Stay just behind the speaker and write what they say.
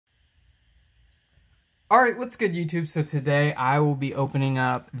Alright, what's good YouTube? So today I will be opening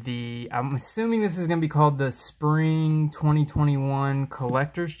up I'm assuming this is going to be called the Spring 2021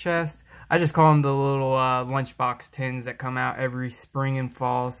 Collector's Chest. I just call them the little lunchbox tins that come out every spring and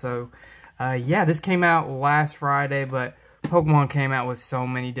fall. So yeah, this came out last Friday, but Pokemon came out with so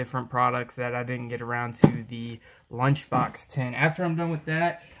many different products that I didn't get around to the lunchbox tin. After I'm done with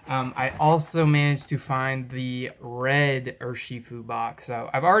that, I also managed to find the red Urshifu box. So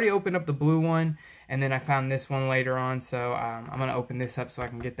I've already opened up the blue one, and then I found this one later on. So I'm going to open this up so I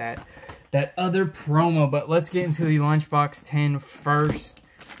can get that other promo. But let's get into the lunchbox tin first.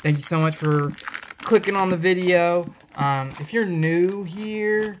 Thank you so much for clicking on the video. If you're new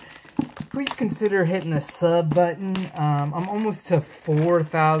here, please consider hitting the sub button. I'm almost to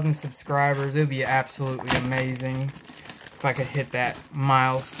 4,000 subscribers. It would be absolutely amazing if I could hit that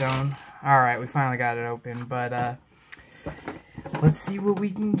milestone. Alright, we finally got it open, but let's see what we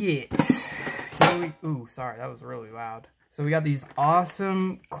can get. Ooh, sorry, that was really loud. So we got these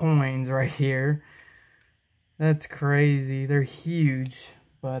awesome coins right here. That's crazy. They're huge.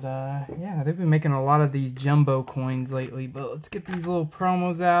 But yeah, they've been making a lot of these jumbo coins lately. But let's get these little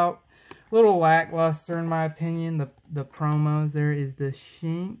promos out. A little lackluster in my opinion, the promos. There is the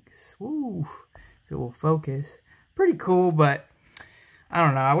Shinx. Woo, if it will focus. Pretty cool, but I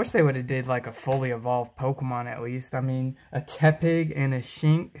don't know. I wish they would have did like a fully evolved Pokemon at least. I mean, a Tepig and a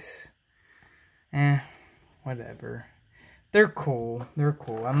Shinx. Whatever. They're cool. They're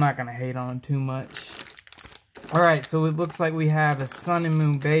cool. I'm not going to hate on them too much. Alright, so it looks like we have a Sun and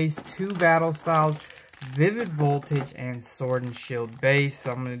Moon base, 2 battle styles, Vivid Voltage, and Sword and Shield base.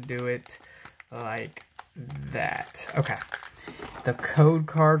 So I'm going to do it like that. Okay. The code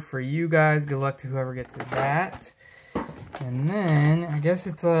card for you guys. Good luck to whoever gets that. And then, I guess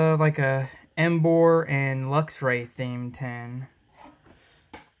it's like a Emboar and Luxray themed 10.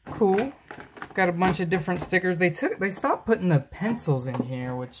 Cool. Got a bunch of different stickers. They stopped putting the pencils in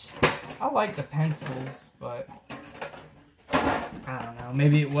here, which I like the pencils, but I don't know.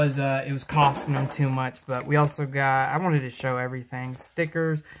 Maybe it was costing them too much. But we also got, I wanted to show everything.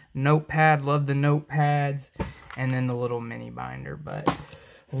 Stickers, notepad, love the notepads, and then the little mini binder. But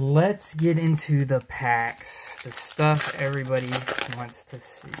let's get into the packs. The stuff everybody wants to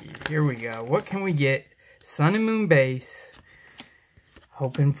see. Here we go. What can we get? Sun and Moon base.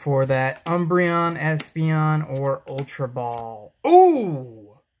 Hoping for that Umbreon, Espeon, or Ultra Ball.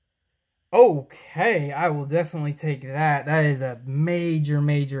 Ooh! Okay, I will definitely take that. That is a major,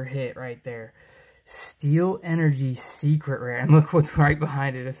 major hit right there. Steel Energy Secret Rare. And look what's right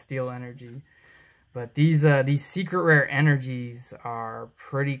behind it, a Steel Energy. But these Secret Rare Energies are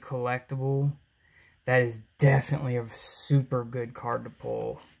pretty collectible. That is definitely a super good card to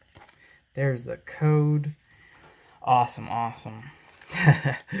pull. There's the code. Awesome, awesome.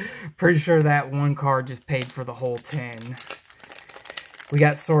 Pretty sure that one card just paid for the whole 10. We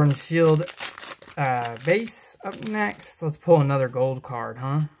got Sword and Shield base up next. Let's pull another gold card,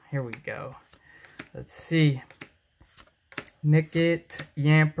 huh? Here we go. Let's see. Nickit,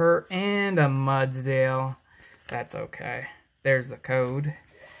 Yamper, and a Mudsdale. That's okay. There's the code.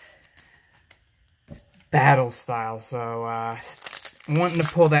 Battle style. So, wanting to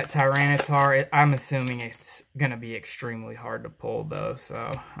pull that Tyranitar. I'm assuming it's going to be extremely hard to pull, though.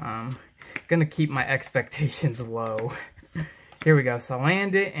 So, I'm going to keep my expectations low. Here we go.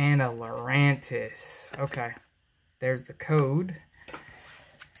 Salandit and a Lurantis. Okay. There's the code.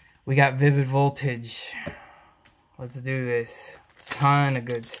 We got Vivid Voltage. Let's do this. Ton of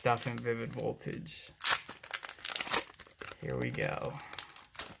good stuff in Vivid Voltage. Here we go.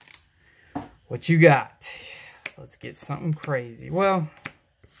 What you got? Let's get something crazy. Well,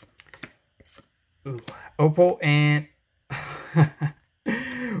 ooh, Opal and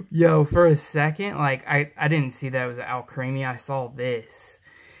yo, for a second, like I didn't see that it was an Alcremie. I saw this.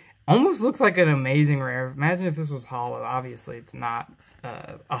 Almost looks like an amazing rare. Imagine if this was hollow. Obviously, it's not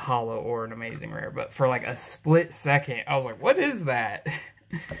a hollow or an amazing rare, but for like a split second, I was like, what is that?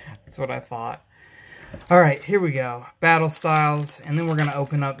 That's what I thought. Alright, here we go. Battle styles, and then we're going to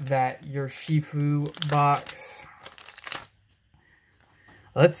open up that Urshifu box.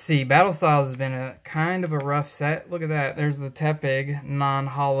 Let's see. Battle styles has been a kind of a rough set. Look at that. There's the Tepig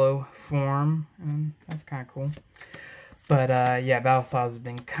non-hollow form. And that's kind of cool. But yeah, Battle styles has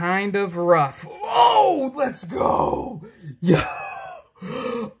been kind of rough. Oh, let's go! Yo!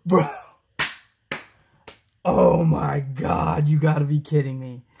 Bro! Oh my god, you gotta be kidding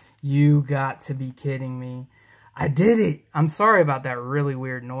me. You got to be kidding me. I did it! I'm sorry about that really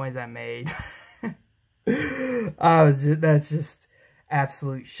weird noise I made. That's just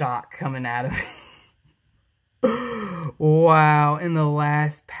absolute shock coming out of me. Wow, in the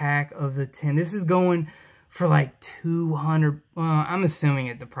last pack of the 10. This is going for like 200. I'm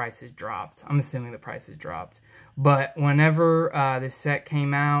assuming the price has dropped. But whenever this set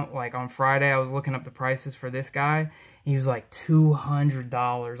came out, like on Friday, I was looking up the prices for this guy. He was like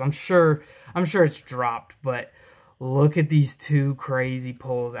 $200. I'm sure it's dropped, but look at these two crazy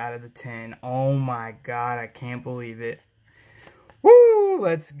pulls out of the 10. Oh my God, I can't believe it. Woo!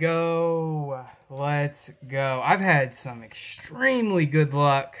 Let's go. Let's go. I've had some extremely good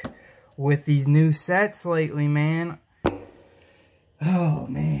luck with these new sets lately, man. Oh,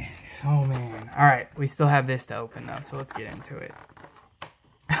 man. Oh, man. All right. We still have this to open, though, so let's get into it.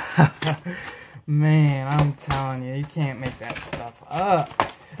 Man, I'm telling you, you can't make that stuff up.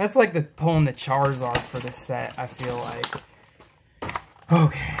 That's like pulling the Charizard for the set, I feel like.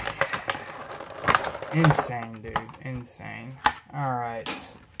 Okay. Insane, dude. Insane. Alright.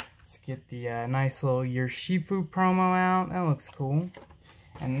 Let's get the nice little Urshifu promo out. That looks cool.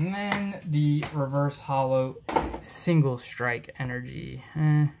 And then the reverse holo single strike energy.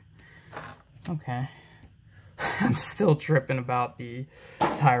 Okay. I'm still tripping about the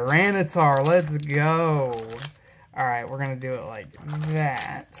Tyranitar. Let's go. Alright, we're going to do it like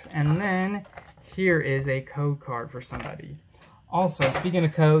that. And then here is a code card for somebody. Also, speaking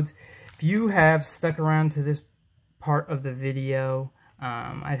of codes, if you have stuck around to this part of the video,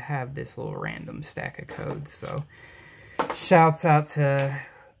 I'd have this little random stack of codes. So, shouts out to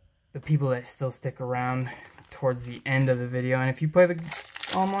the people that still stick around towards the end of the video. And if you play the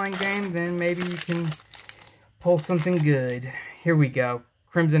online game, then maybe you can pull something good. Here we go.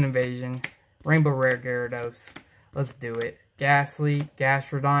 Crimson Invasion, Rainbow Rare Gyarados. Let's do it. Ghastly,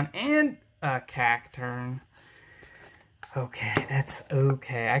 Gastrodon, and a Cacturne. Okay, that's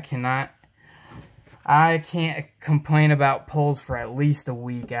okay. I can't complain about pulls for at least a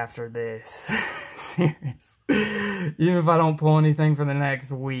week after this. Serious. Even if I don't pull anything for the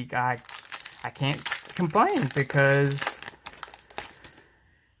next week, I can't complain because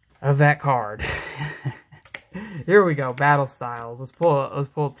of that card. Here we go, Battle Styles. Let's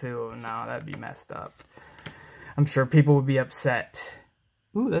pull two. No, that'd be messed up. I'm sure people would be upset.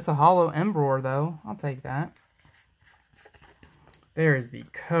 Ooh, that's a holo Emperor though. I'll take that. There's the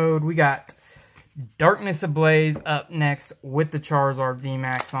code. We got Darkness Ablaze up next with the Charizard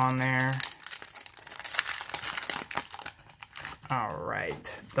VMAX on there.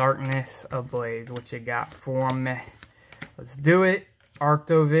 Alright, Darkness Ablaze. What you got for me? Let's do it.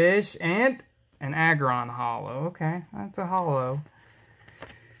 Arctovish and an Aggron holo. Okay, that's a holo.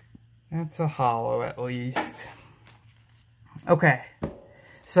 That's a holo at least. Okay,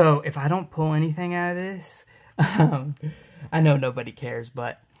 so if I don't pull anything out of this, I know nobody cares,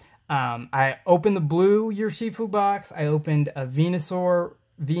 but I opened the blue Urshifu box, I opened a Venusaur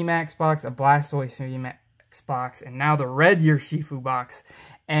VMAX box, a Blastoise VMAX box, and now the red Urshifu box,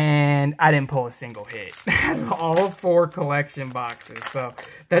 and I didn't pull a single hit. All 4 collection boxes. So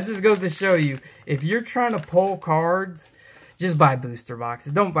that just goes to show you, if you're trying to pull cards, just buy booster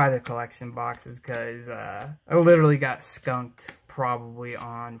boxes. Don't buy the collection boxes, because I literally got skunked probably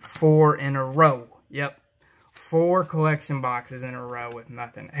on 4 in a row. Yep. 4 collection boxes in a row with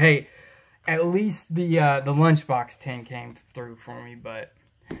nothing. Hey, at least the lunchbox 10 came through for me, but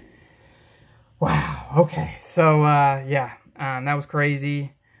wow. Okay, so yeah, that was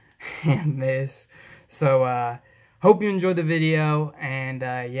crazy. And this. So hope you enjoyed the video, and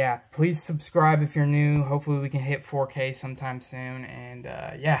yeah, please subscribe if you're new. Hopefully we can hit 4K sometime soon, and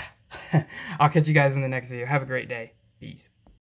yeah, I'll catch you guys in the next video. Have a great day. Peace.